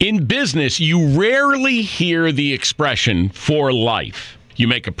In business, you rarely hear the expression for life. You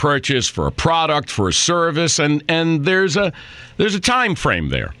make a purchase for a product, for a service, and there's a time frame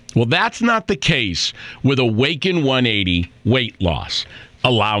there. Well, that's not the case with Awaken 180 weight loss.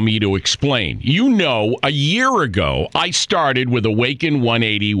 Allow me to explain. You know, a year ago, I started with Awaken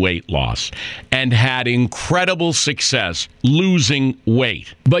 180 weight loss and had incredible success losing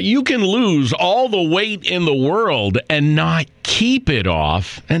weight. But you can lose all the weight in the world and not keep it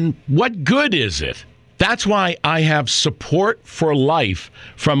off. And what good is it? That's why I have support for life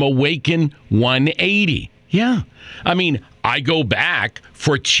from Awaken 180. Yeah. I mean, I go back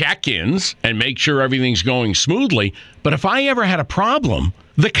for check-ins and make sure everything's going smoothly. But if I ever had a problem,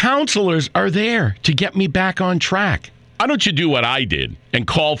 the counselors are there to get me back on track. Why don't you do what I did and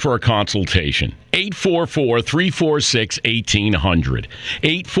call for a consultation? 844-346-1800.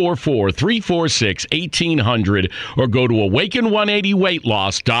 844-346-1800 or go to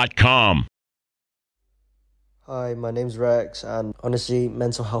awaken180weightloss.com. Hi, my name's Rex, and honestly,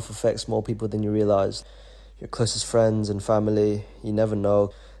 mental health affects more people than you realize. Your closest friends and family, you never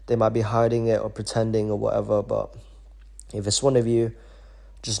know. They might be hiding it or pretending or whatever, but if it's one of you,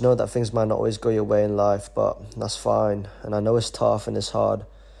 just know that things might not always go your way in life, but that's fine. And I know it's tough and it's hard,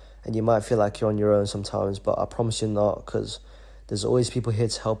 and you might feel like you're on your own sometimes, but I promise you're not, because there's always people here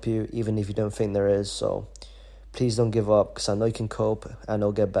to help you, even if you don't think there is. So please don't give up, because I know you can cope and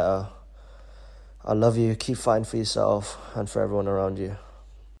it'll get better. I love you. Keep fighting for yourself and for everyone around you.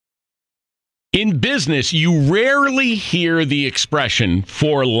 In business, you rarely hear the expression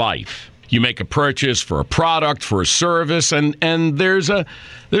for life. You make a purchase for a product, for a service, and there's a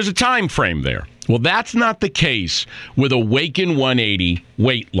time frame there. Well, that's not the case with Awaken 180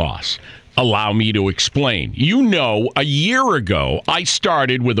 weight loss. Allow me to explain. You know, a year ago, I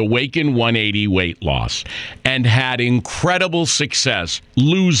started with Awaken 180 weight loss and had incredible success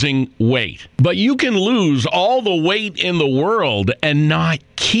losing weight. But you can lose all the weight in the world and not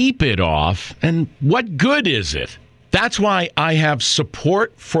keep it off. And what good is it? That's why I have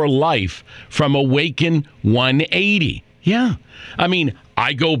support for life from Awaken 180. Yeah. I mean,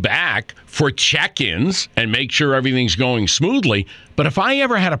 I go back for check-ins and make sure everything's going smoothly. But if I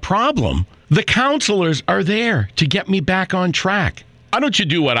ever had a problem, the counselors are there to get me back on track. Why don't you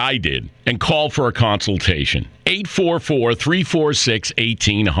do what I did and call for a consultation?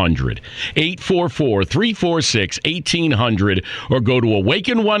 844-346-1800. 844-346-1800 or go to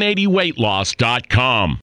awaken180weightloss.com.